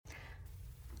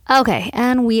Okay,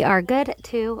 and we are good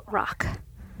to rock.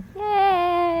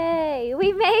 Yay!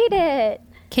 We made it!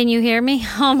 Can you hear me?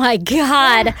 Oh my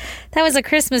God. That was a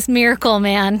Christmas miracle,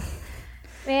 man.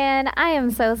 Man, I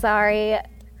am so sorry.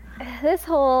 This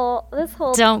whole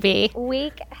Don't be.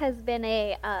 week has been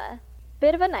a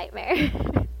bit of a nightmare.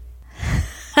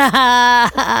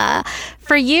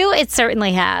 For you, it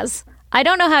certainly has. I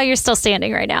don't know how you're still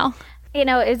standing right now. You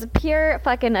know, it's pure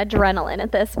fucking adrenaline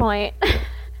at this point.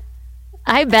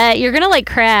 I bet you're going to like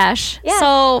crash. Yeah.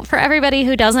 So for everybody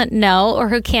who doesn't know or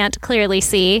who can't clearly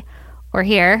see or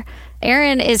hear,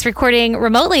 Erin is recording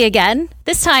remotely again,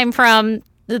 this time from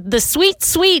the sweet,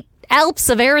 sweet Alps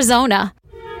of Arizona.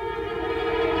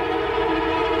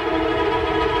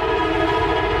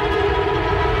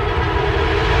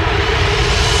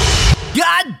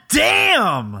 God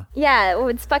damn! Yeah,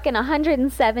 it's fucking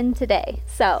 107 today,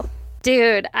 so...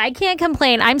 Dude, I can't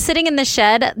complain. I'm sitting in the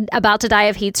shed about to die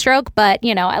of heat stroke, but,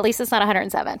 you know, at least it's not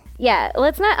 107. Yeah, well,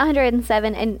 it's not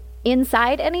 107 and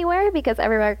inside anywhere because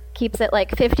everywhere keeps it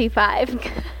like 55.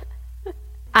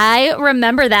 I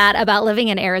remember that about living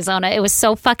in Arizona. It was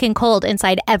so fucking cold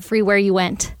inside everywhere you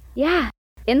went. Yeah.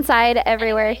 Inside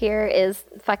everywhere here is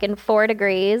fucking 4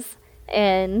 degrees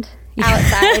and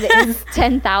outside is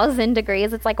 10,000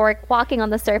 degrees. It's like we're walking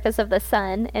on the surface of the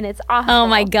sun and it's awful. Oh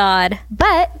my God.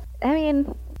 But, I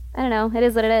mean, I don't know. It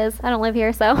is what it is. I don't live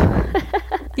here, so.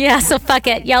 Yeah, so fuck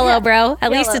it. YOLO, bro.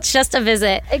 At least it's just a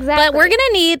visit. Exactly. But we're going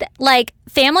to need, like,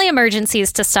 family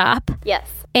emergencies to stop. Yes.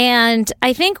 And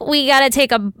I think we got to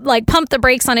take pump the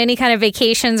brakes on any kind of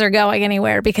vacations or going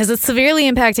anywhere because it's severely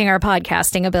impacting our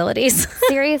podcasting abilities.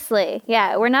 Seriously.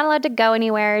 Yeah, we're not allowed to go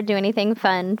anywhere, do anything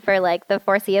fun for, like, the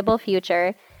foreseeable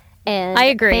future. And I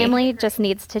agree. Family just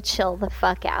needs to chill the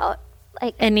fuck out.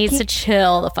 Like, It needs to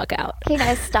chill the fuck out. Can you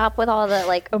guys stop with all the,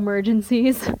 like,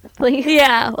 emergencies, please?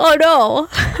 Yeah. Oh, no.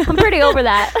 I'm pretty over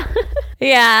that.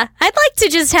 Yeah. I'd like to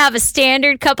just have a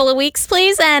standard couple of weeks,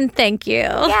 please, and thank you.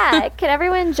 Yeah. Can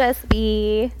everyone just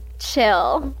be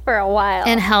chill for a while?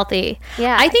 And healthy.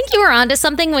 Yeah. I think you were onto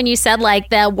something when you said, like,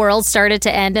 the world started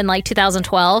to end in, like,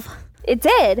 2012. It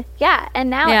did. Yeah.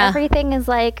 And now Yeah. everything is,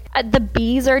 like, the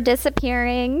bees are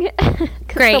disappearing. 'Cause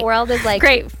Great. The world is, like,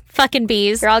 Great fucking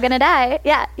bees. you're all going to die.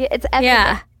 Yeah. It's everything.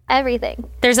 Yeah. Everything.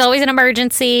 There's always an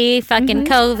emergency, fucking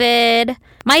COVID.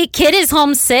 My kid is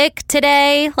homesick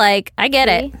today. Like, I get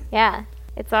it. Yeah.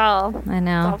 It's all I It's all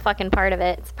know. fucking part of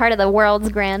it. It's part of the world's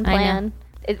grand I know. plan.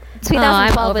 I'm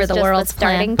 2012 over is the just world's the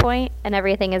starting plan. point, and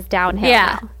everything is downhill.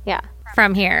 Yeah. Now. Yeah.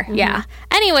 From here. Yeah.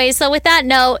 Anyway, so with that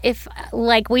note, if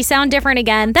like we sound different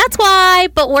again, that's why,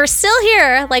 but we're still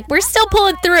here. Like, we're still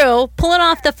pulling through, pulling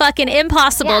off the fucking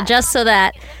impossible Yeah. just so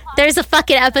that there's a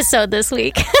fucking episode this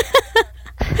week.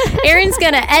 Erin's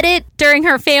gonna edit during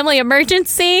her family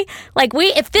emergency. Like,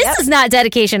 if this is not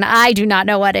dedication, I do not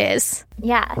know what is.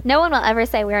 Yeah. No one will ever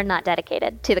say we are not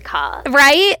dedicated to the cause.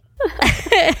 Right?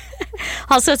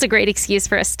 Also, it's a great excuse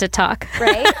for us to talk.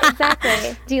 Right?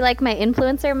 Exactly. Do you like my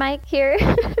influencer mic here?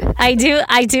 I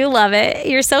do love it.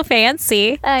 You're so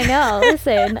fancy. I know.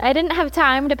 Listen, I didn't have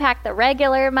time to pack the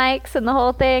regular mics and the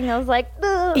whole thing. I was like,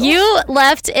 ugh. You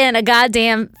left in a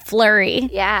goddamn flurry.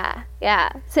 Yeah. Yeah.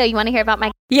 So you want to hear about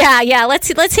my... Yeah. Let's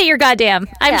hit your goddamn.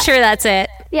 I'm Yeah. sure that's it.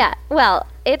 Yeah. Well,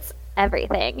 it's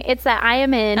everything. It's that I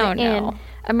am in Oh, no. an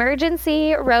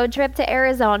emergency road trip to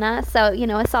Arizona. So, you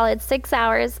know, a solid 6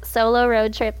 hours solo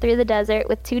road trip through the desert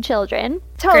with 2 children.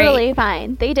 Totally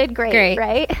fine. They did great.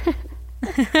 Right?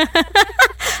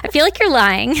 I feel like you're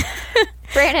lying.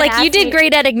 Brandon Like, you asked did me-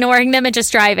 great at ignoring them and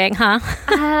just driving, huh?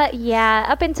 Yeah,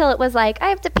 up until it was like, I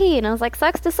have to pee. And I was like,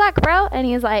 sucks to suck, bro. And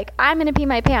he's like, I'm going to pee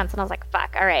my pants. And I was like,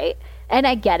 fuck, all right. And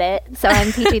I get it. So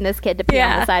I'm teaching this kid to pee on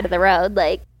Yeah. the side of the road.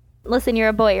 Like, listen, you're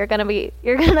a boy. You're going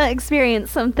to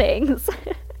experience some things.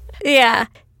 Yeah.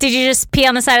 Did you just pee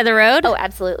on the side of the road? Oh,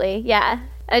 absolutely. Yeah.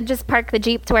 I'd just park the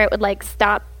Jeep to where it would like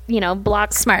stop, you know,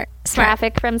 block Smart.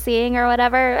 traffic from seeing or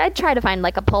whatever. I'd try to find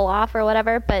like a pull off or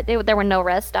whatever, but there were no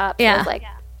rest stops. So I Yeah. was like,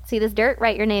 see this dirt?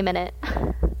 Write your name in it.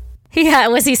 Yeah.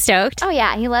 Was he stoked? Oh,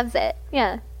 yeah. He loves it.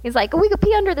 Yeah. He's like, we could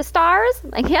pee under the stars. I'm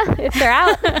like, yeah, if they're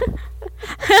out.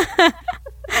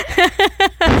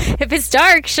 If it's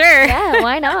dark, sure. Yeah,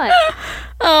 why not?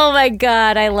 Oh my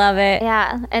God. I love it.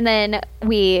 Yeah. And then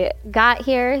we got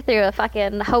here through a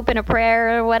fucking hope and a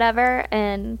prayer or whatever.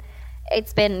 And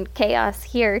it's been chaos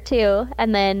here too.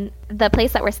 And then the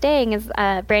place that we're staying is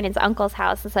Brandon's uncle's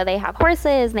house. And so they have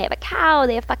horses and they have a cow.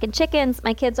 They have fucking chickens.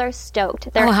 My kids are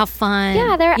stoked. They're, Oh, how fun.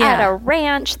 yeah, they're at a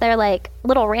ranch. They're like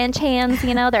little ranch hands,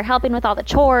 you know. They're helping with all the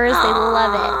chores. They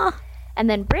love it. And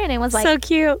then Brandon was like, so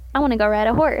cute. I want to go ride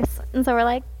a horse. And so we're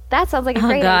like, That sounds like a Oh,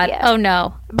 great God. idea. Oh,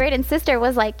 no. Braden's sister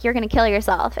was like, you're going to kill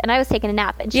yourself. And I was taking a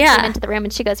nap. And she Yeah. came into the room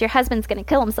and she goes, your husband's going to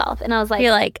kill himself. And I was like,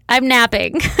 You're like, I'm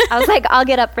napping. I was like, I'll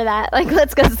get up for that. Like,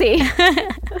 let's go see.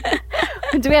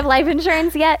 Do we have life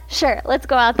insurance yet? Sure. Let's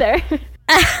go out there.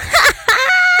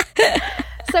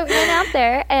 So we went out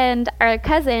there, and our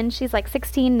cousin, she's like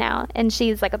 16 now, and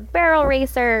she's like a barrel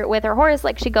racer with her horse.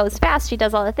 Like, she goes fast, she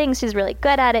does all the things, she's really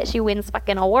good at it. She wins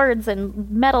fucking awards and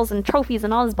medals and trophies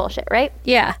and all this bullshit, right?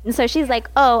 Yeah. And so she's like,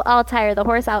 oh, I'll tire the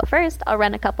horse out first. I'll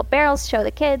run a couple barrels, show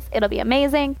the kids. It'll be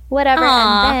amazing. Whatever.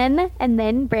 Aw. And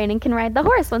then Brandon can ride the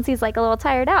horse once he's like a little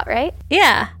tired out, right?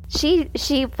 Yeah. She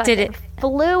fucking Did it.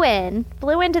 flew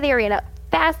into the arena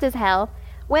fast as hell,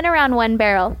 went around one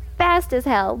barrel fast as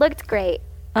hell, looked great.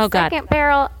 Oh, God. Second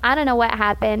barrel, I don't know what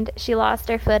happened. She lost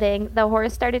her footing. The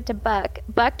horse started to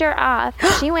bucked her off.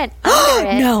 She went under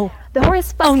it. No. The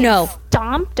horse fucking no.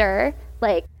 stomped her.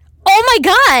 Like, Oh,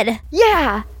 my God.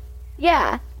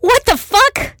 yeah. What the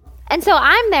fuck? And so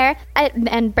I'm there,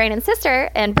 and Brandon's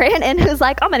sister, and Brandon, who's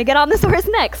like, I'm going to get on this horse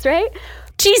next, right?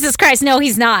 Jesus Christ. No,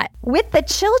 he's not. With the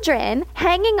children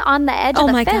hanging on the edge of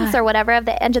the my fence God. or whatever, of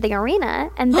the edge of the arena.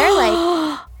 And they're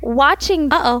like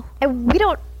watching. Uh-oh. And we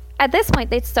don't, at this point,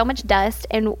 there's so much dust,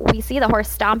 and we see the horse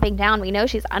stomping down. We know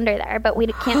she's under there, but we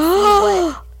can't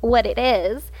see what it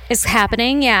is. It's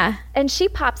happening. Yeah. And she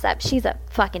pops up. She's a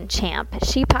fucking champ.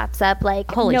 She pops up like,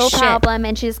 Holy no shit. problem.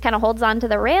 And she just kind of holds on to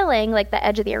the railing, like the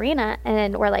edge of the arena.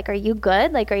 And we're like, are you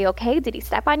good? Like, are you okay? Did he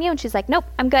step on you? And she's like, nope,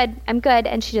 I'm good. I'm good.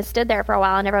 And she just stood there for a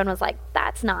while. And everyone was like,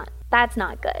 that's not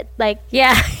good. Like,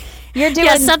 Yeah. you're doing,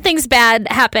 Yeah, something's bad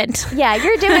happened. yeah,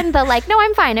 you're doing the like, no,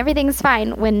 I'm fine. Everything's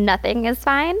fine when nothing is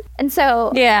fine. And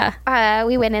so Yeah.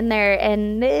 we went in there,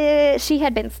 and she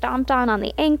had been stomped on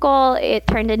the ankle. It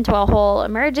turned into a whole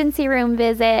emergency room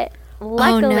visit.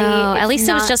 Luckily, oh, no. At it's least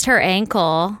it was not- just her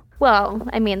ankle. Well,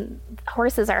 I mean,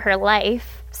 horses are her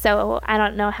life, so I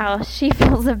don't know how she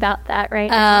feels about that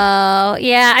right now. Oh,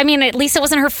 yeah. I mean, at least it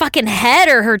wasn't her fucking head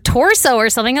or her torso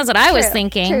or something. That's what I was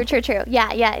thinking. True.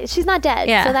 Yeah. She's not dead,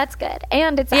 Yeah. so that's good.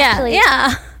 And it's Yeah. actually,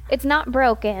 Yeah. it's not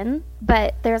broken,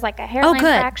 but there's like a hairline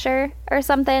good. fracture or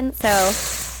something. So,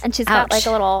 and she's got Ouch. like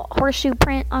a little horseshoe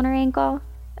print on her ankle.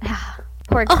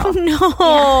 Poor girl. Oh,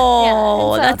 no. Yeah.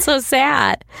 And so- That's so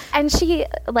sad. And she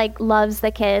like loves the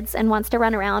kids and wants to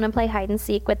run around and play hide and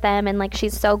seek with them, and like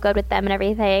she's so good with them and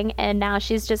everything. And now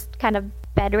she's just kind of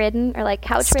bedridden or like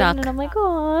couch ridden, Stuck. and I'm like,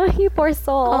 oh, you poor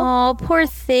soul. Oh, poor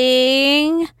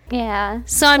thing. Yeah.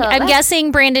 So I'm that's-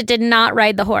 guessing Brandon did not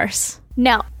ride the horse.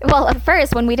 No. Well, at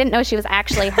first, when we didn't know she was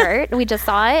actually hurt, we just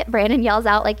saw it. Brandon yells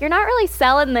out like, "You're not really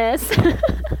selling this."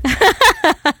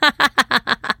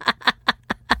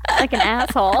 Like an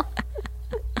asshole.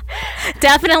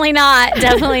 Definitely not.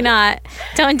 Definitely not.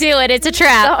 Don't do it. It's a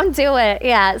trap. Don't do it.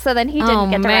 Yeah. So then he didn't Oh,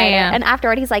 get to ride it. man. And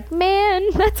afterward, he's like, man,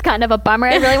 that's kind of a bummer.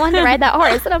 I really wanted to ride that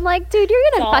horse. And I'm like, dude, you're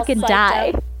going to all fucking psyched die.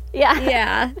 up. Yeah.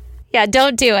 Yeah. Yeah,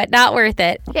 don't do it. Not worth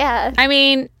it. Yeah. I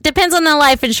mean, depends on the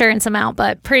life insurance amount,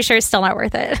 but pretty sure it's still not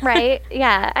worth it. Right.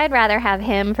 Yeah. I'd rather have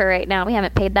him for right now. We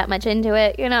haven't paid that much into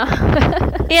it, you know?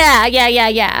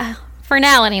 Yeah. For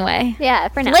now, anyway. Yeah.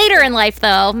 For now. Later in life,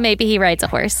 though, maybe he rides a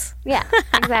horse. Yeah,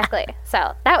 exactly.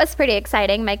 So that was pretty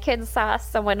exciting. My kids saw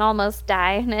someone almost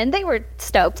die, and they were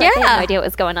stoked. Like, they had Yeah. no idea what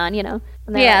was going on, you know?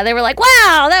 And they're Yeah, like, they were like,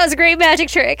 wow, that was a great magic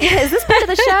trick. is this part of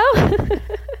the show?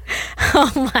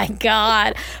 Oh my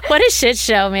God. What a shit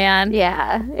show, man.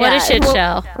 Yeah. What a shit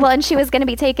show. Well, and she was going to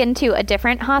be taken to a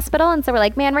different hospital. And so we're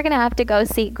like, man, we're going to have to go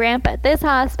see Grandpa at this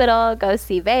hospital, go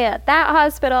see Vea at that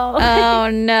hospital. Oh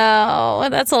no.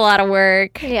 That's a lot of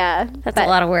work. Yeah. That's a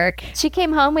lot of work. She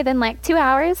came home within like 2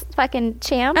 hours. Fucking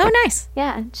champ. Oh, nice.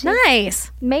 Yeah. She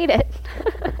Nice. made it.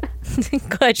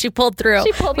 Good. She pulled through.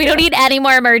 She pulled we don't through. need any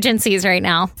more emergencies right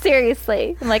now.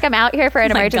 Seriously. I'm like, I'm out here for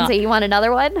an Oh my emergency. God. You want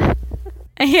another one?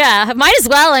 Yeah, might as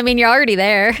well. I mean, you're already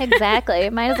there. Exactly.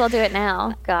 Might as well do it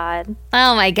now. God.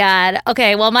 Oh my God.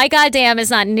 Okay, well, my goddamn is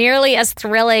not nearly as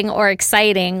thrilling or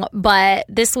exciting, but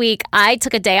this week I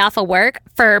took a day off of work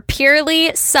for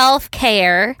purely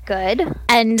self-care. Good.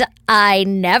 And I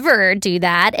never do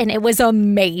that. And it was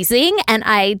amazing. And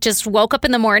I just woke up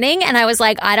in the morning and I was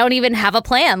like, I don't even have a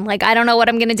plan. Like, I don't know what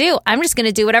I'm going to do. I'm just going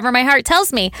to do whatever my heart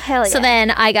tells me. Hell So yeah.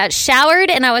 then I got showered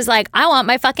and I was like, I want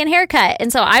my fucking haircut.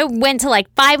 And so I went to like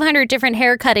 500 different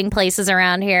hair cutting places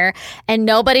around here and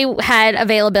nobody had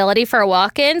availability for a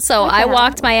walk-in. So I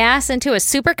walked my ass into a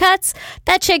Supercuts.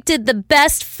 That chick did the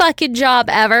best fucking job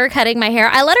ever cutting my hair.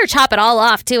 I let her chop it all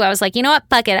off too. I was like, you know what?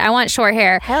 Fuck it. I want short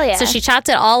hair. Hell yeah. So she chopped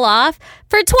it all off.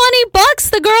 For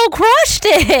 $20, the girl crushed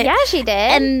it. Yeah, she did.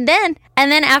 And then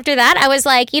And then after that, I was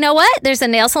like, you know what? There's a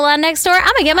nail salon next door. I'm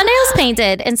going to get my nails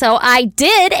painted. And so I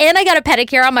did. And I got a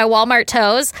pedicure on my Walmart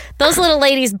toes. Those little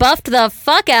ladies buffed the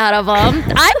fuck out of them.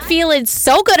 I'm feeling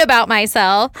so good about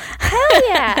myself. Hell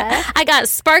yeah. I got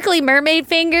sparkly mermaid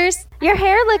fingers. Your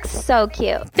hair looks so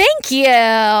cute. Thank you.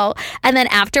 And then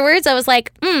afterwards, I was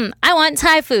like, I want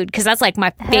Thai food because that's like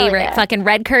my favorite. yeah. Fucking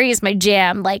red curry is my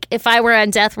jam. Like if I were on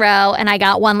death row and I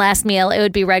got one last meal, it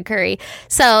would be red curry.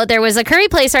 So there was a curry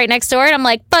place right next door and I'm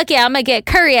like, fuck yeah, I'm going to get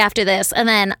curry after this. And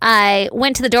then I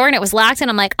went to the door and it was locked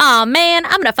and I'm like, oh man,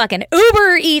 I'm going to fucking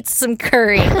Uber Eats some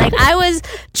curry. Like I was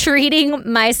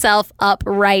treating myself up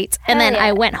right. And then yeah.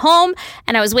 I went home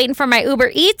and I was waiting for my Uber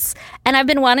Eats and I've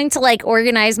been wanting to like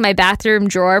organize my bathroom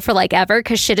drawer for like ever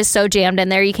because shit is so jammed in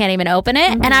there you can't even open it.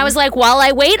 And I was like, while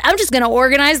I wait, I'm just gonna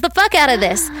organize the fuck out of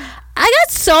this. I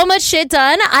got so much shit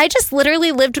done. I just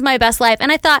literally lived my best life.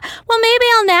 And I thought, well, maybe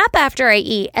I'll nap after I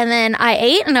eat. And then I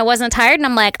ate and I wasn't tired. And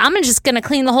I'm like, I'm just going to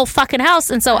clean the whole fucking house.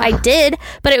 And so I did.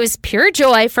 But it was pure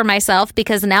joy for myself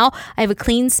because now I have a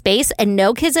clean space and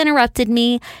no kids interrupted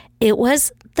me. It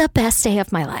was the best day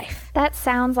of my life. That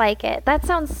sounds like it. That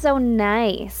sounds so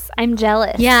nice. I'm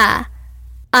jealous. Yeah.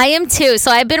 I am too.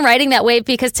 So I've been riding that wave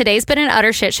because today's been an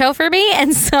utter shit show for me.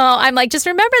 And so I'm like, just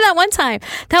remember that one time,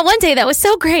 that one day that was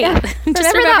so great. Yeah.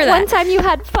 Just remember that one time you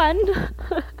had fun?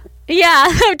 Yeah,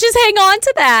 just hang on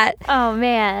to that. Oh,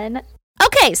 man.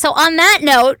 Okay, so on that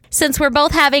note, since we're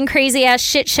both having crazy ass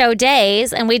shit show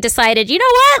days and we decided, you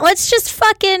know what? Let's just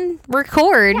fucking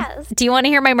record. Yes. Do you want to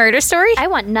hear my murder story? I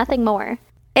want nothing more.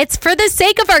 It's for the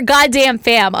sake of our goddamn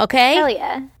fam, okay? Hell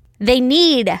yeah. They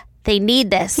need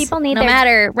this. People need no their-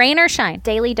 matter rain or shine.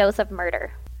 Daily dose of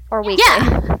murder. Or weekly.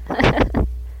 Yeah.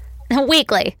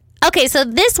 Weekly. Okay, so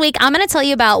this week I'm going to tell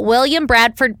you about William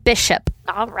Bradford Bishop,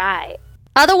 All right.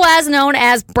 otherwise known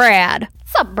as Brad.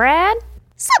 What's up, Brad?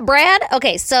 What's up, Brad?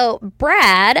 Okay, so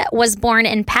Brad was born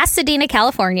in Pasadena,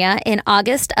 California in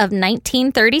August of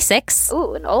 1936.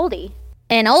 Ooh, an oldie.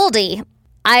 An oldie.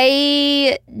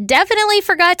 I definitely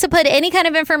forgot to put any kind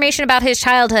of information about his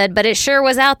childhood, but it sure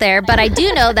was out there. But I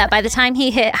do know that by the time he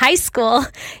hit high school,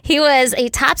 he was a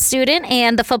top student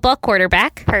and the football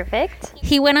quarterback. Perfect.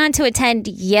 He went on to attend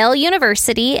Yale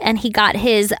University and he got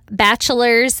his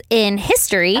bachelor's in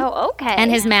history Oh, okay.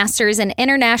 and his master's in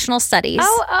international studies.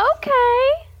 Oh,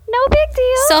 okay. No big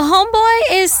deal. So homeboy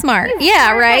is smart.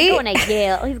 Yeah, right? Going to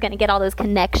Yale. He's going to get all those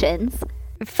connections.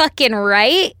 Fucking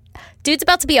right. Dude's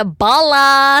about to be a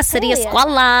baller, city of yeah.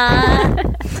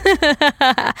 squalor.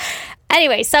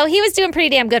 Anyway, so he was doing pretty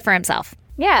damn good for himself.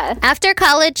 Yeah. After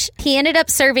college, he ended up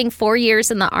serving 4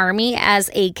 years in the Army as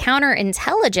a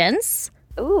counterintelligence,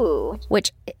 Ooh.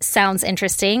 which sounds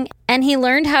interesting. And he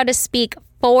learned how to speak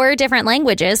 4 different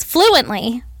languages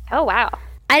fluently. Oh, wow.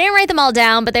 I didn't write them all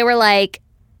down, but they were like,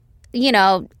 you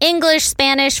know, English,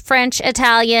 Spanish, French,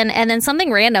 Italian, and then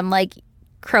something random like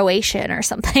Croatian or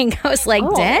something. I was like,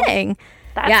 Oh, dang.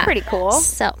 That's pretty cool.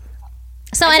 So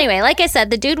anyway, like I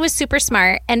said, the dude was super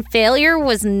smart and failure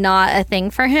was not a thing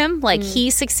for him. Like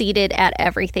he succeeded at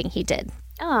everything he did.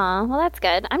 Oh, well, that's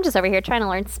good. I'm just over here trying to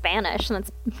learn Spanish, and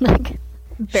that's like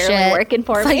barely Shit. working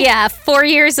for me. Yeah, 4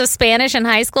 years of Spanish in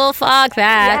high school. Fuck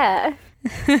that.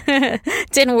 Yeah.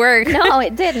 Didn't work. No,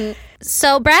 it didn't.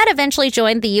 So Brad eventually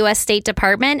joined the U.S. State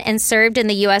Department and served in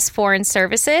the U.S. Foreign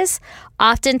Services,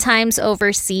 oftentimes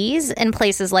overseas in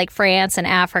places like France and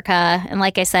Africa. And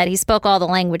like I said, he spoke all the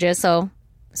languages, so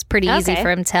it's pretty easy Okay.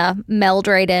 for him to meld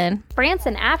right in. France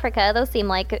and Africa, those seem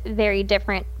like very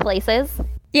different places.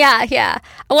 Yeah, yeah.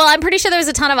 Well, I'm pretty sure there's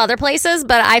a ton of other places,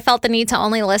 but I felt the need to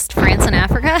only list France and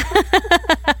Africa.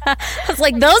 I was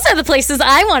like, those are the places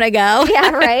I want to go.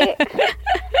 Yeah, right?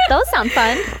 Those sound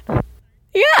fun.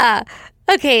 Yeah.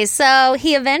 Okay, so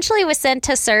he eventually was sent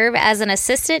to serve as an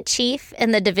assistant chief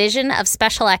in the Division of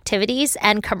Special Activities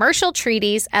and Commercial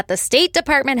Treaties at the State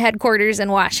Department headquarters in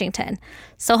Washington.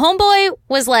 So homeboy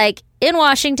was like in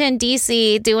Washington,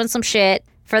 D.C., doing some shit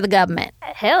for the government.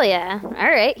 Hell yeah. All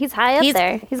right. He's high up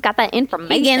there. He's got that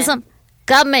information. He getting some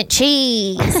government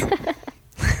cheese.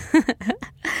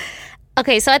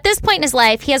 Okay, so at this point in his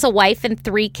life, he has a wife and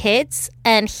 3 kids,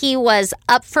 and he was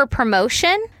up for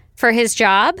promotion for his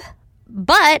job,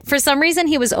 but for some reason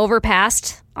he was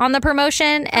overpassed on the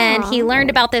promotion, and he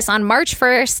learned about this on March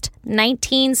 1st,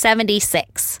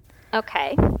 1976.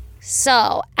 Okay.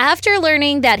 So after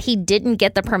learning that he didn't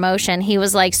get the promotion, he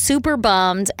was like super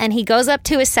bummed, and he goes up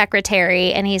to his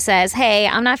secretary and he says, hey,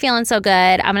 I'm not feeling so good.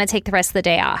 I'm going to take the rest of the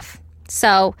day off.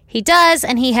 So he does,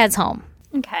 and he heads home.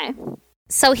 Okay.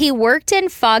 So he worked in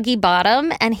Foggy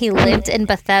Bottom and he lived in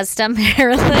Bethesda,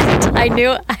 Maryland. I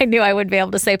knew I would be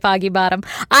able to say Foggy Bottom.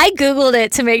 I Googled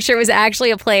it to make sure it was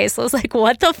actually a place. I was like,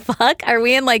 what the fuck? Are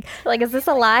we in like, is this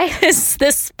a lie? is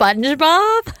this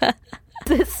SpongeBob?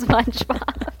 This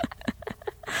SpongeBob.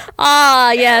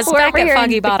 Ah, yes, We're back over at here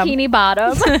Foggy in Bottom. Bikini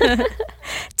Bottom.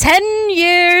 10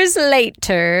 years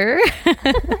later.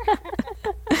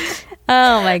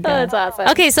 Oh my God. Oh, that's awesome.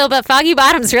 Okay, so but Foggy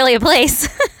Bottom's really a place.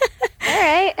 All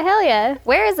right. Hell yeah.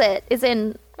 Where is it? Is it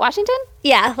in Washington?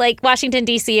 Yeah, like Washington,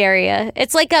 D.C. area.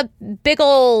 It's like a big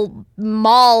old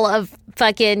mall of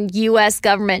fucking U.S.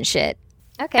 government shit.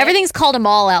 Okay. Everything's called a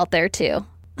mall out there, too.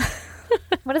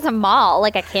 What is a mall?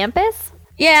 Like a campus?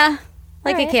 Yeah,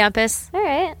 like All right. a campus. All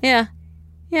right.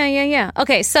 Yeah.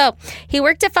 Okay, so he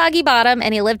worked at Foggy Bottom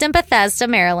and he lived in Bethesda,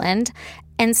 Maryland.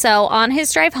 And so on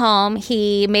his drive home,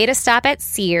 he made a stop at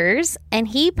Sears and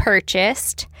he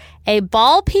purchased a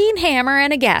ball peen hammer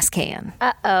and a gas can.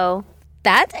 Uh-oh.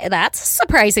 That's a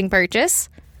surprising purchase.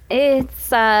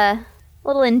 It's a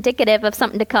little indicative of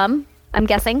something to come, I'm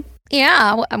guessing.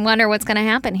 Yeah, I wonder what's going to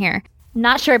happen here.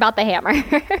 Not sure about the hammer.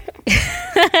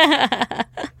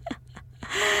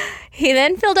 He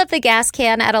then filled up the gas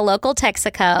can at a local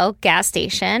Texaco gas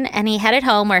station and he headed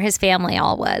home where his family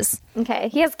all was. Okay.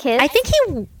 He has kids? I think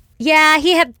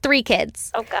he had 3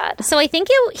 kids. Oh, God. So I think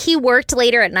he worked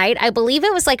later at night. I believe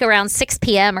it was like around 6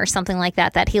 p.m. or something like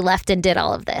that he left and did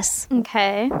all of this.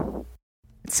 Okay.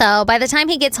 So by the time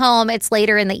he gets home, it's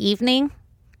later in the evening,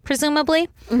 presumably.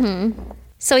 Mm-hmm.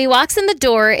 So he walks in the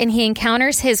door and he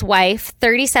encounters his wife,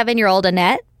 37-year-old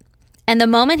Annette. And the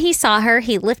moment he saw her,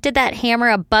 he lifted that hammer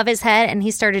above his head and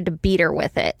he started to beat her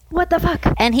with it. What the fuck?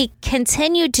 And he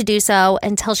continued to do so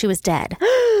until she was dead.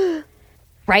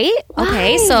 Right? Why?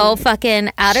 Okay, so fucking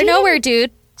out of nowhere,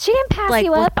 dude. She didn't pass Like,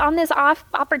 you what- up on this off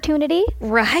opportunity.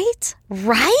 Right?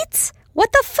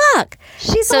 What the fuck?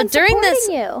 She's so during this,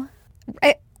 you.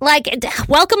 like,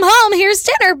 welcome home. Here's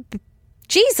dinner.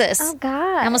 Jesus. Oh,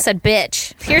 God. I almost said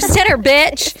bitch. Here's dinner,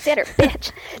 bitch. Dinner,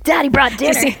 bitch. Daddy brought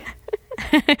dinner.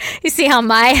 You see how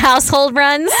my household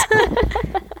runs?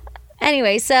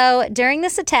 Anyway, so during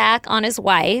this attack on his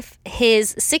wife,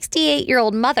 his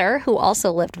 68-year-old mother, who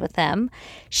also lived with them,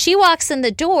 she walks in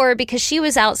the door because she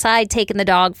was outside taking the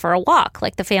dog for a walk,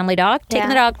 like the family dog, taking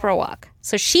the dog for a walk.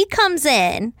 So she comes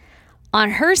in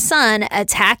on her son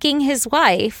attacking his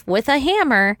wife with a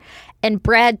hammer, and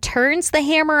Brad turns the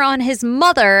hammer on his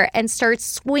mother and starts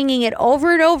swinging it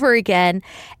over and over again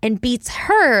and beats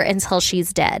her until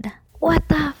she's dead. What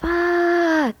the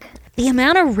fuck? The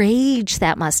amount of rage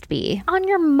that must be. On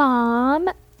your mom?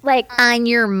 Like, On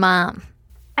your mom.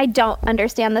 I don't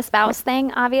understand the spouse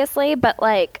thing, obviously, but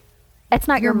like, it's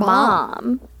not your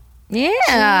mom.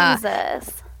 Yeah.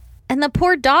 Jesus. And the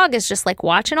poor dog is just like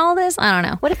watching all this. I don't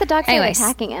know. What if the dog started Anyways.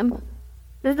 attacking him?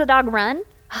 Did the dog run?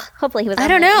 Hopefully he was I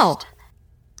don't know. unleashed.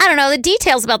 I don't know the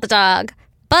details about the dog.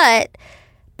 But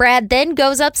Brad then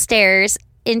goes upstairs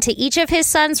into each of his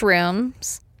son's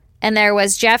rooms. And there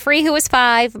was Jeffrey, who was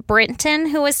 5, Brenton,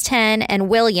 who was 10, and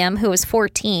William, who was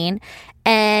 14.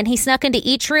 And he snuck into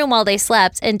each room while they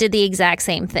slept and did the exact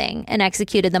same thing and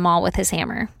executed them all with his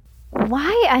hammer.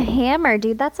 Why a hammer,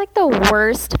 dude? That's like the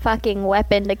worst fucking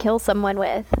weapon to kill someone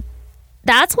with.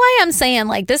 That's why I'm saying,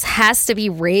 like, this has to be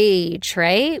rage,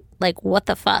 right? Like, what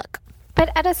the fuck?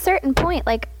 But at a certain point,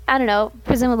 like, I don't know,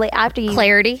 presumably after you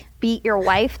Clarity? beat your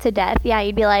wife to death, yeah,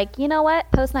 you'd be like, you know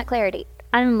what? Post-nut clarity.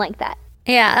 I don't like that.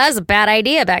 Yeah, that was a bad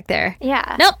idea back there.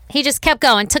 Yeah. Nope, he just kept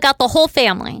going, took out the whole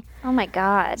family. Oh my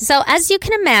God. So, as you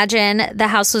can imagine, the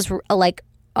house was like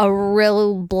a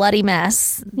real bloody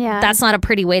mess. Yeah. That's not a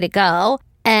pretty way to go.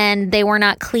 And they were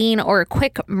not clean or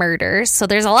quick murders. So,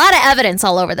 there's a lot of evidence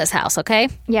all over this house, okay?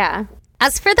 Yeah.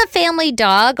 As for the family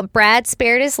dog, Brad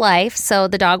spared his life, so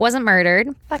the dog wasn't murdered.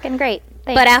 Fucking great.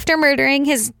 Thanks. But after murdering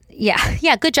his.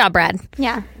 Yeah, good job, Brad.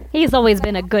 yeah. He's always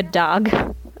been a good dog.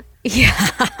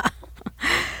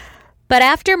 But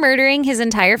after murdering his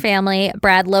entire family,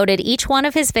 Brad loaded each one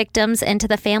of his victims into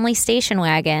the family station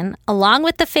wagon, along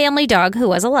with the family dog who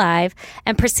was alive,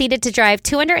 and proceeded to drive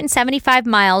 275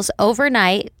 miles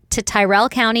overnight to Tyrell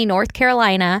County, North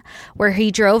Carolina, where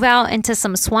he drove out into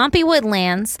some swampy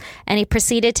woodlands, and he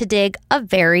proceeded to dig a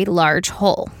very large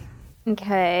hole.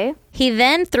 Okay. He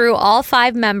then threw all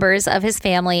 5 members of his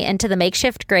family into the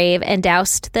makeshift grave and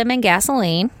doused them in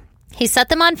gasoline. He set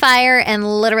them on fire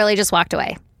and literally just walked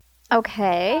away.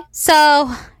 Okay. So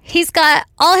he's got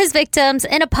all his victims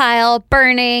in a pile,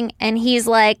 burning, and he's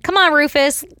like, come on,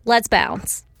 Rufus, let's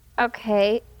bounce.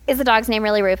 Okay. Is the dog's name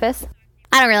really Rufus?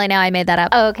 I don't really know. I made that up.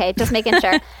 Oh, okay, just making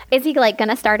sure. Is he like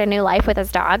gonna start a new life with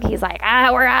his dog? He's like,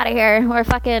 we're out of here. We're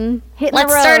fucking hitting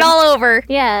Let's the road. start all over.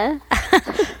 Yeah.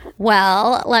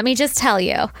 Well, let me just tell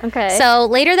you. Okay. So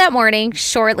later that morning,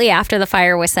 shortly after the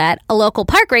fire was set, a local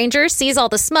park ranger sees all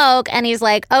the smoke and he's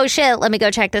like, oh shit, let me go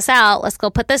check this out. Let's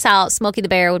go put this out. Smokey the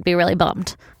Bear would be really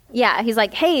bummed. Yeah, he's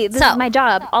like, hey, this is my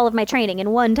job, all of my training in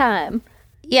one time.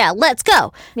 Yeah, let's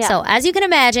go. Yeah. So as you can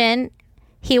imagine,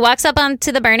 he walks up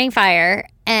onto the burning fire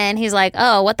and he's like,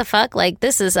 oh, what the fuck? Like,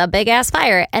 this is a big ass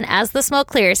fire. And as the smoke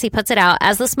clears, he puts it out.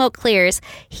 As the smoke clears,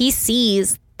 he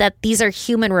sees that these are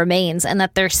human remains and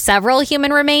that there's several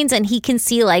human remains and he can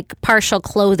see like partial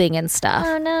clothing and stuff.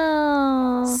 Oh,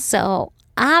 no. So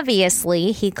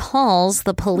obviously he calls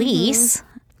the police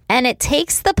and it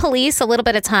takes the police a little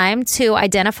bit of time to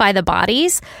identify the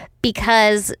bodies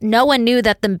because no one knew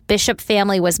that the Bishop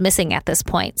family was missing at this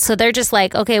point. So they're just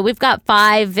like, okay, we've got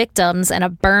 5 victims and a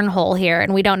burn hole here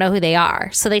and we don't know who they are.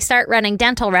 So they start running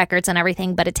dental records and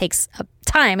everything, but it takes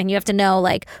time and you have to know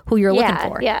like who you're looking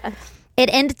for. Yeah. It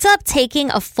ends up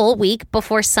taking a full week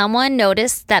before someone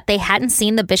noticed that they hadn't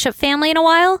seen the Bishop family in a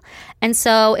while. And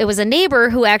so it was a neighbor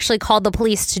who actually called the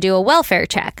police to do a welfare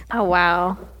check. Oh,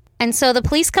 wow. And so the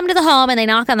police come to the home and they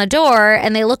knock on the door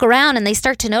and they look around and they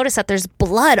start to notice that there's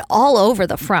blood all over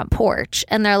the front porch.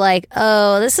 And they're like,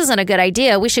 oh, this isn't a good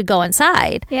idea. We should go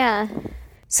inside. Yeah.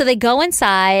 So they go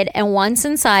inside, and once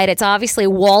inside, it's obviously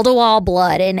wall-to-wall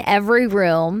blood in every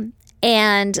room.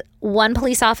 And one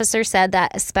police officer said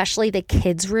that especially the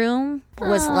kids' room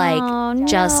was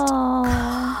just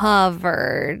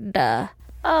covered.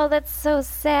 Oh, that's so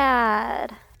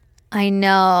sad. I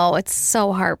know. It's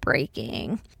so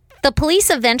heartbreaking. The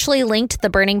police eventually linked the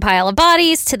burning pile of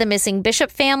bodies to the missing Bishop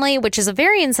family, which is a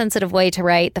very insensitive way to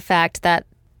write the fact that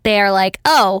they are like,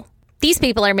 oh, these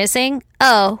people are missing.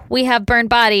 Oh, we have burned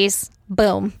bodies.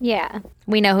 Boom. Yeah.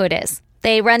 We know who it is.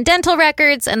 They run dental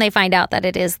records and they find out that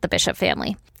it is the Bishop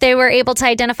family. They were able to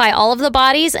identify all of the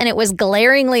bodies and it was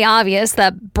glaringly obvious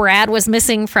that Brad was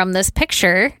missing from this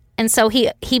picture. And so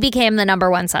he became the number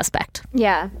 1 suspect.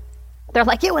 Yeah. They're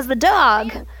like, it was the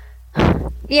dog.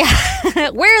 Yeah.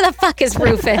 Where the fuck is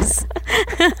Rufus?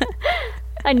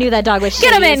 I knew that dog was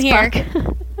Get him shitty in as here.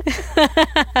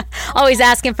 fuck. Always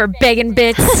asking for begging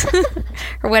bits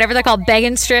or whatever they're called,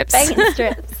 begging strips. Bacon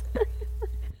strips.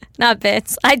 Not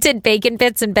bits. I did bacon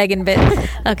bits and begging bits.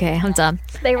 Okay, I'm done.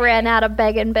 They ran out of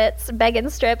begging bits, begging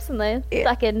strips, and the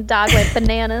fucking dog went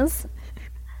bananas.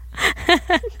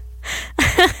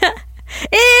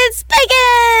 It's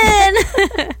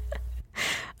bacon!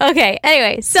 Okay,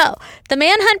 anyway, so the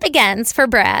manhunt begins for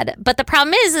Brad, but the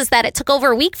problem is that it took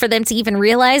over a week for them to even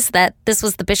realize that this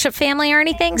was the Bishop family or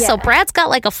anything. Yeah. So Brad's got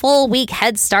like a full week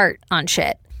head start on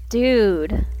shit.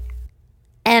 Dude.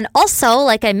 And also,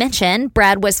 like I mentioned,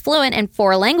 Brad was fluent in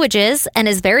 4 languages and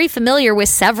is very familiar with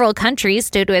several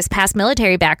countries due to his past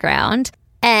military background.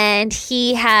 And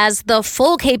he has the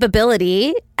full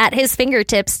capability at his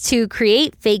fingertips to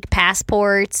create fake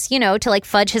passports, to like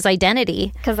fudge his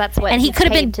identity. Because that's what And he he's could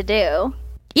have paid been- to do.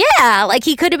 Yeah, like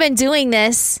he could have been doing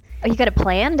this Oh, you could have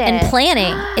planned it. and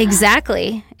planning.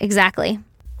 Exactly.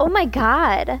 Oh my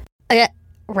God.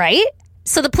 Right?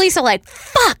 So the police are like,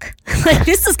 fuck, like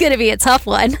this is going to be a tough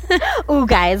one. Ooh,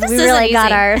 guys, we isn't really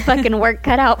got easy. our fucking work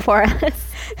cut out for us.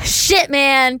 Shit,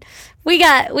 man. We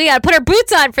got to put our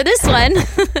boots on for this one.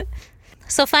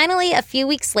 So finally, a few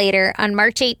weeks later, on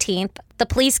March 18th, the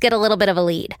police get a little bit of a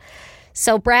lead.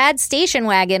 So Brad's station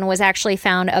wagon was actually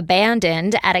found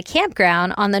abandoned at a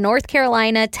campground on the North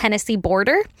Carolina-Tennessee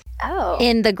border Oh.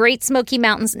 in the Great Smoky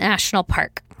Mountains National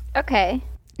Park. Okay.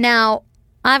 Now,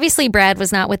 obviously, Brad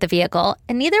was not with the vehicle,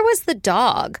 and neither was the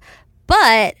dog.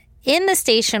 But in the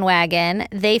station wagon,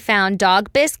 they found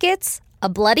dog biscuits, a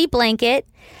bloody blanket,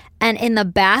 and in the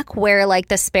back where, like,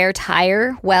 the spare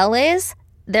tire well is,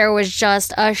 there was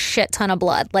just a shit ton of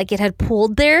blood. Like, it had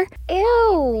pooled there,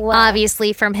 Ew.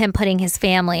 obviously from him putting his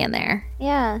family in there.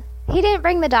 Yeah. He didn't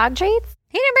bring the dog treats?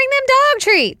 He didn't bring them dog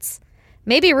treats.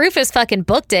 Maybe Rufus fucking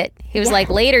booked it. He was like,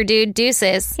 later, dude,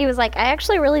 deuces. He was like, I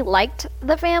actually really liked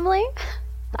the family.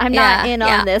 I'm not in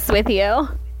on this with you.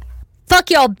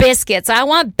 Fuck y'all biscuits. I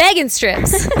want begging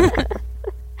strips.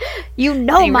 You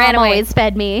know He ran Mom away. always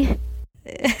fed me.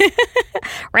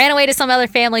 Ran away to some other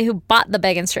family who bought the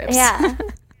begging strips. Yeah.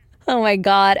 Oh my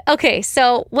God. Okay,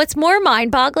 so what's more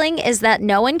mind-boggling is that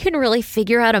no one can really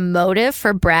figure out a motive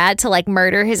for Brad to like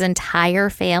murder his entire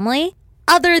family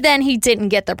other than he didn't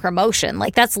get the promotion.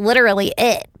 Like that's literally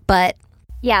it. But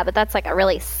Yeah, but that's like a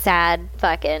really sad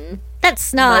fucking...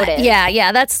 that's not Motive.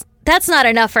 Yeah, that's that's not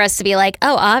enough for us to be like,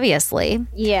 oh, obviously.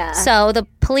 Yeah. So the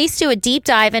police do a deep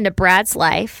dive into Brad's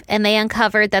life, and they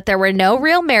uncovered that there were no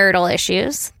real marital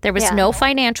issues. There was no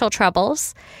financial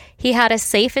troubles. He had a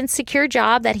safe and secure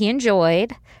job that he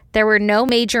enjoyed. There were no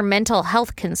major mental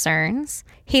health concerns.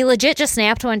 He legit just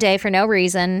snapped one day for no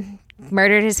reason,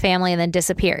 murdered his family, and then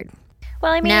disappeared.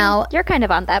 Well, I mean, Now- you're kind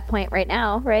of on that point right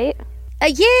now, right?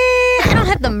 Yeah, I don't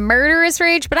have the murderous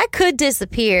rage, but I could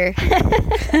disappear.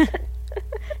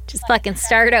 Just fucking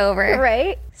start over.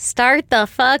 Right? Start the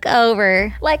fuck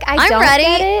over. Like, I'm don't ready.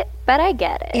 get it, but I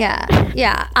get it.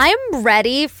 Yeah. I'm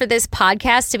ready for this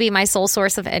podcast to be my sole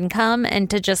source of income and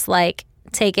to just like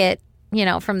take it,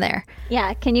 from there.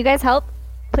 Yeah. Can you guys help,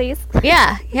 please?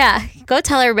 Yeah. Go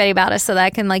tell everybody about us so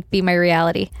that can like be my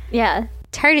reality. Yeah.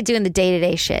 Tired of doing the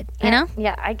day-to-day shit, you know?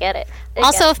 Yeah, I get it.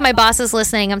 Also, if my boss is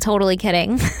listening, I'm totally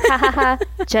kidding.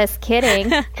 Just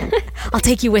kidding. I'll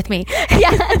take you with me.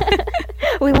 Yeah.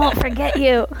 We won't forget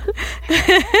you.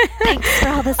 Thanks for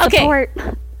all the support.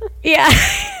 Yeah,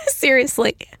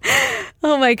 seriously.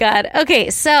 Oh my God. Okay,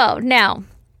 so now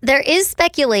there is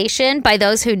speculation by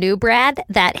those who knew Brad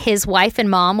that his wife and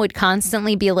mom would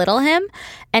constantly belittle him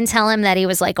and tell him that he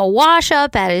was like a wash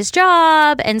up at his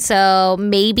job. And so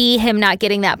maybe him not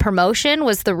getting that promotion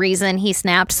was the reason he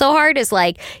snapped so hard, is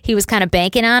like he was kind of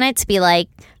banking on it to be like,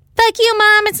 fuck you,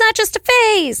 mom, it's not just a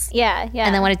phase. Yeah.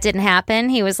 And then when it didn't happen,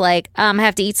 he was like, I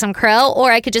have to eat some crow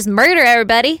or I could just murder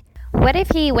everybody. What if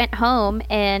he went home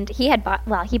and he had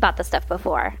he bought the stuff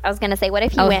before. I was going to say, what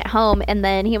if he went home and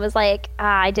then he was like,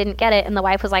 I didn't get it. And the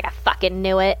wife was like, I fucking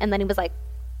knew it. And then he was like,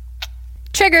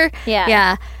 trigger.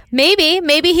 Yeah.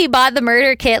 Maybe he bought the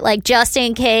murder kit like just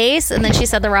in case. And then she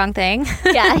said the wrong thing.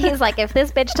 yeah, he's like, if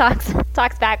this bitch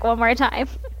talks back one more time.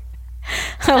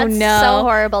 Oh, That's no. so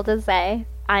horrible to say.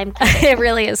 I'm kidding. It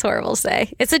really is horrible to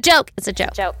say. It's a joke. It's a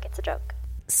joke.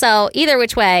 So either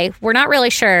which way, we're not really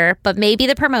sure, but maybe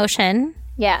the promotion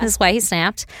is why he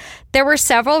snapped. There were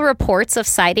several reports of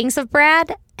sightings of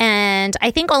Brad, and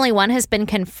I think only one has been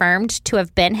confirmed to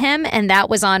have been him, and that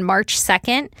was on March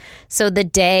 2nd. So the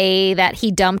day that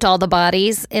he dumped all the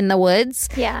bodies in the woods.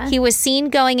 Yeah. He was seen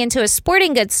going into a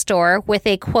sporting goods store with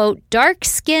a, quote,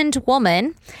 dark-skinned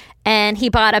woman, and he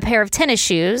bought a pair of tennis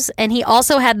shoes, and he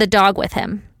also had the dog with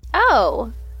him.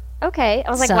 Oh, okay. I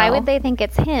was like, So- why would they think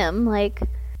it's him? Like,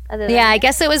 other than Yeah, I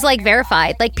guess it was like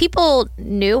verified. Like people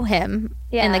knew him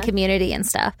in the Yeah. community and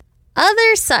stuff.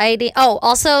 Other sighting. Oh,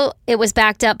 also it was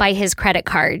backed up by his credit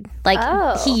card. Like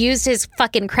he used his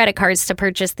fucking credit cards to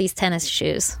purchase these tennis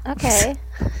shoes. Okay.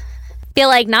 Feel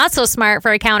like not so smart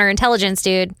for a counterintelligence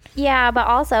dude. Yeah, but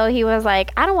also he was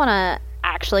like, I don't want to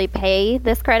actually pay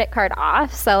this credit card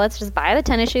off, so let's just buy the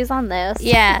tennis shoes on this.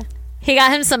 Yeah. He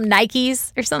got him some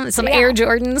Nikes or some Air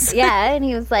Jordans. Yeah, and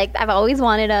he was like, I've always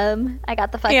wanted them. I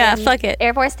got the fucking fuck it.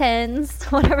 Air Force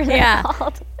 10s, whatever they're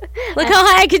called. Look how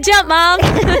high I could jump, Mom.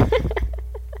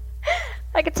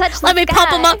 I could touch the Let me pump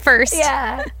sky. them up first.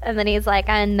 Yeah. And then he's like,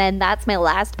 and then that's my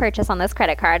last purchase on this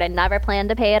credit card. I never plan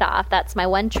to pay it off. That's my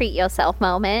one treat yourself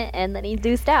moment. And then he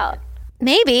deuced out.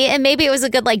 Maybe. And maybe it was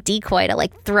a good like decoy to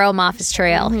like throw him off his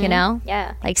trail, you know?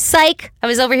 Yeah. Like, psych. I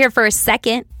was over here for a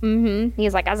second.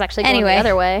 He's like, I was actually going Anyway. the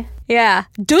other way. Yeah.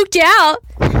 Duked you out.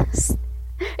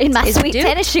 In my Is sweet duped?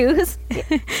 tennis shoes.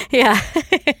 Yeah.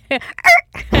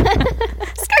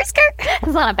 Skirt, skirt.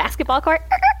 It's on a basketball court.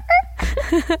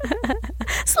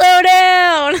 Slow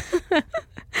down.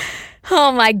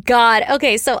 Oh my God.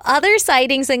 Okay, so other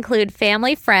sightings include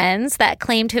family friends that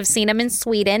claim to have seen him in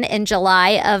Sweden in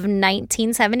July of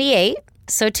 1978.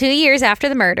 So 2 years after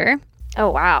the murder. Oh,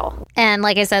 wow. And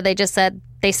like I said, they just said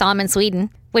they saw him in Sweden,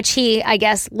 which he, I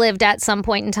guess, lived at some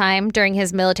point in time during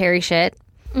his military shit.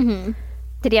 Did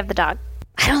he have the dog?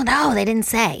 I don't know. They didn't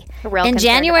say. Real In concerned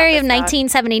January about of this dog.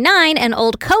 1979, an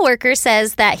old coworker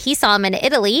says that he saw him in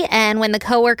Italy, and when the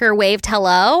coworker waved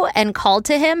hello and called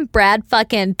to him, Brad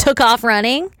fucking took off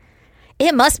running.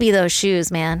 It must be those shoes,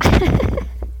 man.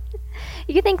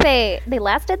 You think they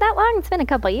lasted that long? It's been a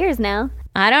couple years now.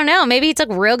 I don't know. Maybe he took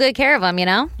real good care of them, you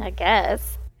know? I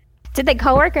guess. Did the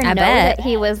coworker know bet. that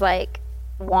he was like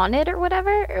wanted or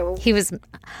whatever? Or, He was.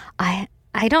 I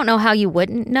don't know how you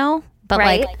wouldn't know, but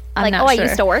right? like, I'm not I sure.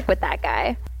 used to work with that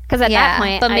guy. Because at Yeah, that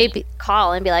point, but I'd maybe-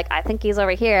 call and be like, I think he's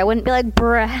over here. I wouldn't be like,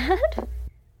 Brad?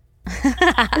 Is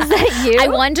that you? I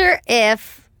wonder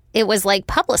if it was like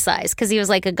publicized because he was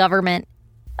like a government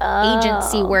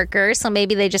agency worker. So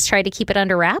maybe they just tried to keep it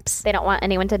under wraps. They don't want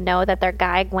anyone to know that their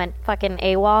guy went fucking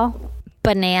AWOL.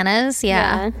 Bananas.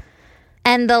 Yeah.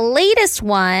 And the latest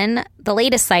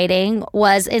sighting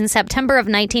was in September of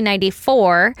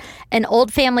 1994. An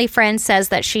old family friend says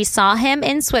that she saw him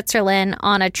in Switzerland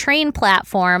on a train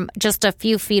platform just a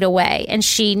few feet away. And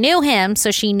she knew him,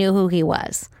 so she knew who he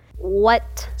was.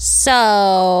 What?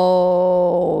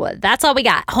 So that's all we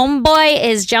got. Homeboy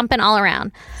is jumping all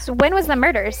around. So when was the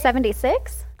murder?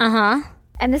 76? Uh-huh.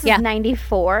 And this is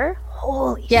 94?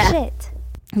 Holy shit.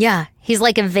 Yeah, he's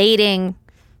like evading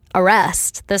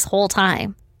arrest this whole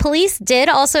time. Police did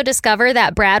also discover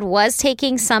that Brad was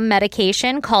taking some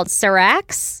medication called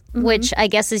Serax, which I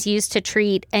guess is used to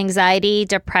treat anxiety,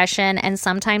 depression, and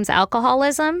sometimes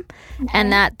alcoholism,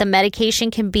 and that the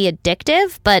medication can be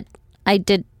addictive, but I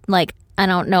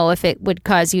don't know if it would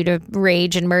cause you to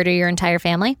rage and murder your entire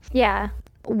family. Yeah.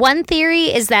 One theory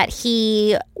is that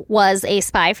he was a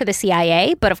spy for the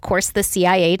CIA, but of course the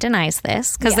CIA denies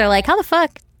this because they're like, how the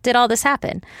fuck did all this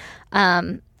happen?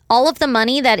 All of the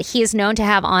money that he is known to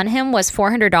have on him was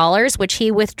 $400, which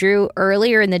he withdrew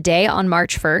earlier in the day on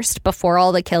March 1st before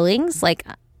all the killings, like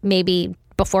maybe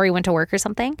before he went to work or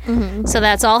something. So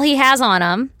that's all he has on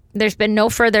him. There's been no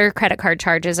further credit card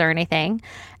charges or anything.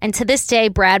 And to this day,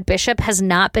 Brad Bishop has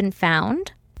not been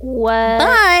found. What?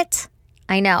 But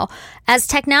I know, as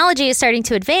technology is starting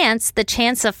to advance, the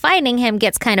chance of finding him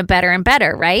gets kind of better and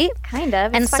better, right? Kind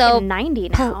of. And it's so 90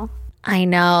 now. I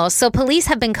know. So police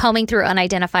have been combing through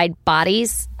unidentified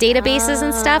bodies databases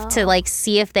and stuff to like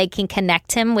see if they can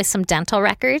connect him with some dental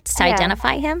records to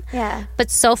identify him. Yeah. But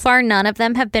so far, none of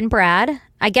them have been Brad.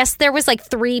 I guess there was like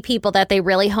 3 people that they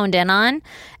really honed in on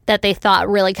that they thought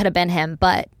really could have been him,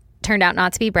 but turned out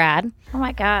not to be Brad. Oh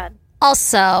my God.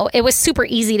 Also, it was super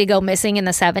easy to go missing in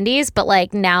the 70s, but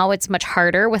like now it's much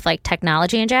harder with like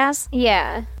technology and jazz.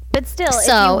 Yeah. But still, if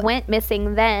you went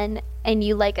missing then and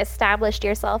you like established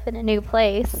yourself in a new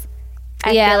place, I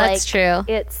feel that's true.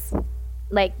 It's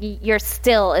like you're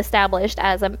still established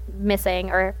as a missing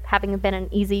or having been an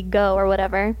easy go or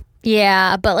whatever.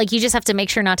 Yeah, but like you just have to make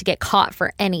sure not to get caught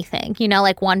for anything, you know,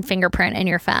 like one fingerprint and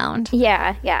you're found.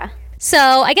 Yeah, yeah. So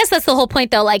I guess that's the whole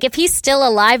point though. Like if he's still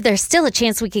alive, there's still a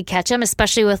chance we could catch him,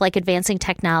 especially with like advancing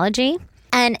technology.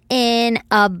 And in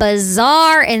a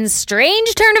bizarre and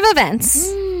strange turn of events,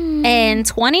 in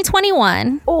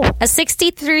 2021, a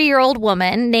 63-year-old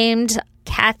woman named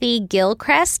Kathy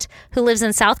Gilchrist, who lives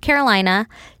in South Carolina,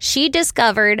 she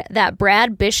discovered that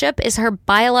Brad Bishop is her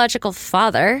biological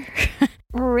father.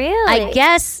 Really? I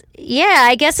guess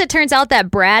it turns out that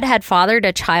Brad had fathered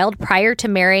a child prior to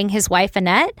marrying his wife,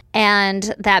 Annette,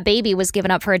 and that baby was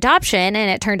given up for adoption, and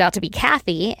it turned out to be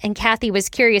Kathy, and Kathy was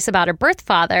curious about her birth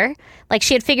father. Like,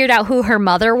 she had figured out who her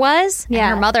mother was, and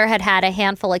her mother had had a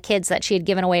handful of kids that she had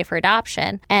given away for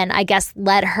adoption, and I guess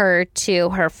led her to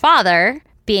her father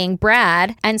being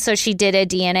Brad, and so she did a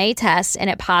DNA test, and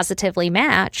it positively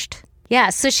matched. Yeah,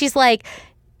 so she's like...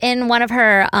 In one of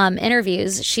her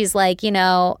interviews, she's like, you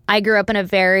know, I grew up in a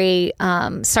very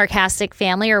sarcastic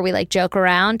family, or we like joke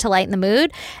around to lighten the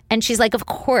mood. And she's like, of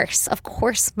course,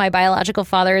 my biological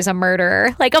father is a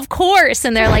murderer. Like, of course.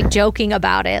 And they're like joking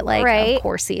about it. Like, Of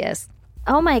course he is.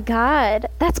 Oh my God.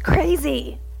 That's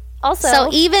crazy. Also, so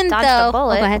even dodged though a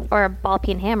bullet go ahead. or a ball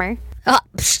peen hammer.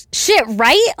 Shit,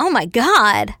 right? Oh my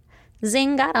God.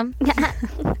 Zing, got him.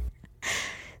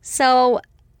 So...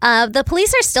 the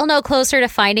police are still no closer to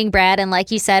finding Brad, and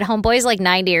like you said, homeboy's like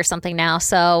 90 or something now,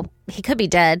 so he could be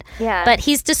dead. Yeah. But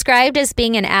he's described as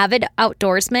being an avid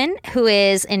outdoorsman who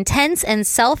is intense and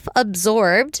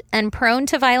self-absorbed and prone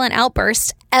to violent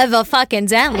outbursts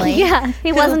evidently. Yeah,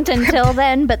 he wasn't until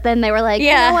then, but then they were like,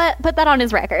 you know what? Put that on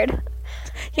his record.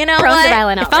 You know Prone what? to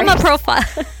violent If I'm a profile...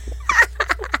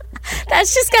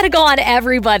 That's just got to go on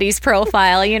everybody's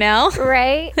profile, you know?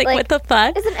 Right? Like, what the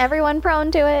fuck? Isn't everyone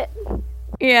prone to it?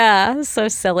 Yeah, so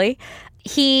silly.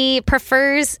 He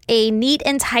prefers a neat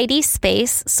and tidy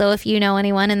space. So if you know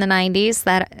anyone in the 90s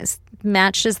that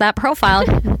matches that profile,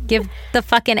 give the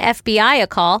fucking FBI a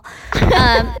call.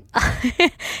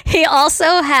 He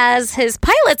also has his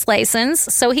pilot's license,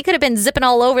 so he could have been zipping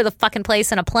all over the fucking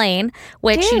place in a plane,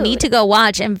 which you need to go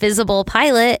watch Invisible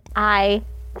Pilot. I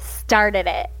started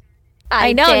it.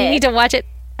 I know, did. you need to watch it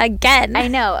again. I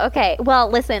know. Okay. Well,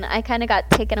 listen, I kind of got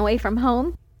taken away from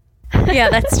home. Yeah,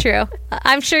 that's true.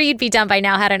 I'm sure you'd be done by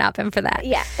now had it not been for that.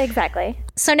 Yeah, exactly.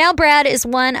 So now Brad is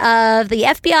one of the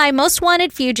FBI most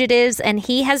wanted fugitives, and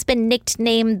he has been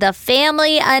nicknamed the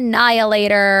Family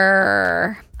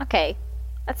Annihilator. Okay,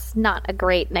 that's not a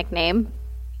great nickname,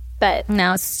 but...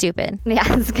 No, it's stupid. Yeah,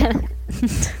 it's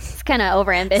kind of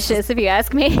overambitious if you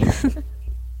ask me.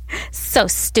 So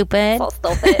stupid. So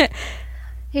stupid.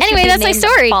 Anyway, that's my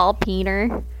story. Ball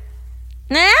peener.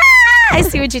 Ah, I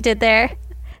see what you did there.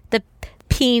 The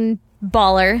peen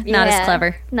baller, not as Yeah,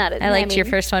 clever. not as- I liked I your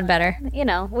mean- first one better. You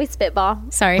know, we spitball.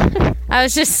 Sorry. I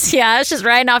was just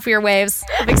riding off your waves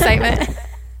of excitement.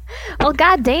 Oh,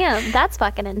 goddamn. That's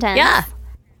fucking intense. Yeah.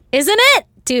 Isn't it?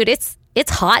 Dude, it's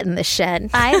hot in the shed.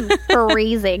 I'm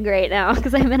freezing right now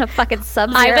because I'm in a fucking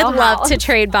sub-zero I would love house. to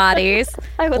trade bodies.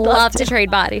 I would love love to to.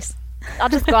 trade bodies. I'll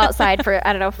just go outside for,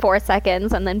 4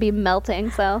 seconds and then be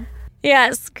melting, so.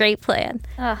 Yes, great plan.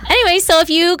 Ugh. Anyway, so if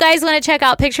you guys want to check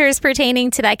out pictures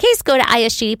pertaining to that case, go to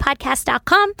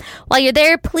isgdpodcast.com. While you're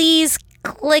there, please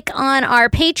click on our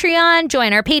Patreon.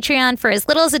 Join our Patreon for as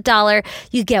little as $1.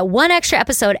 You get one extra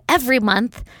episode every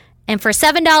month. And for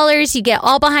 $7, you get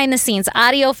all behind the scenes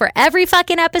audio for every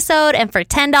fucking episode. And for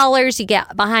 $10, you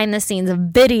get behind the scenes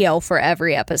video for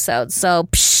every episode. So,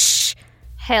 psh,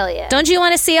 Hell yeah. don't you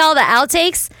want to see all the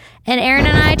outtakes? And Aaron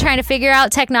and I trying to figure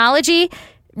out technology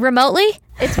remotely?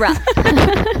 It's rough.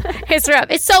 It's rough.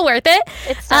 It's so worth it.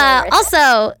 It's totally worth it.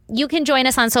 Also, you can join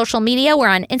us on social media. We're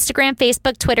on Instagram,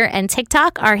 Facebook, Twitter, and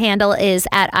TikTok. Our handle is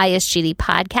at ISGD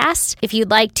Podcast. If you'd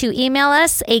like to email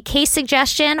us a case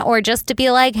suggestion or just to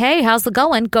be like, hey, how's it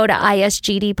going? Go to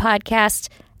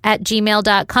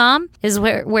isgdpodcast@gmail.com is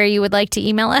where you would like to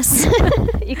email us.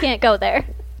 You can't go there.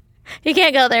 You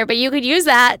can't go there, but you could use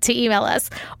that to email us.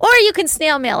 Or you can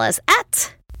snail mail us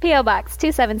at... P.O. Box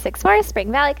 2764,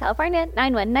 Spring Valley, California,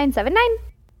 91979.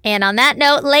 And on that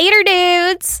note, later,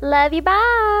 dudes. Love you.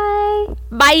 Bye.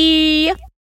 Bye.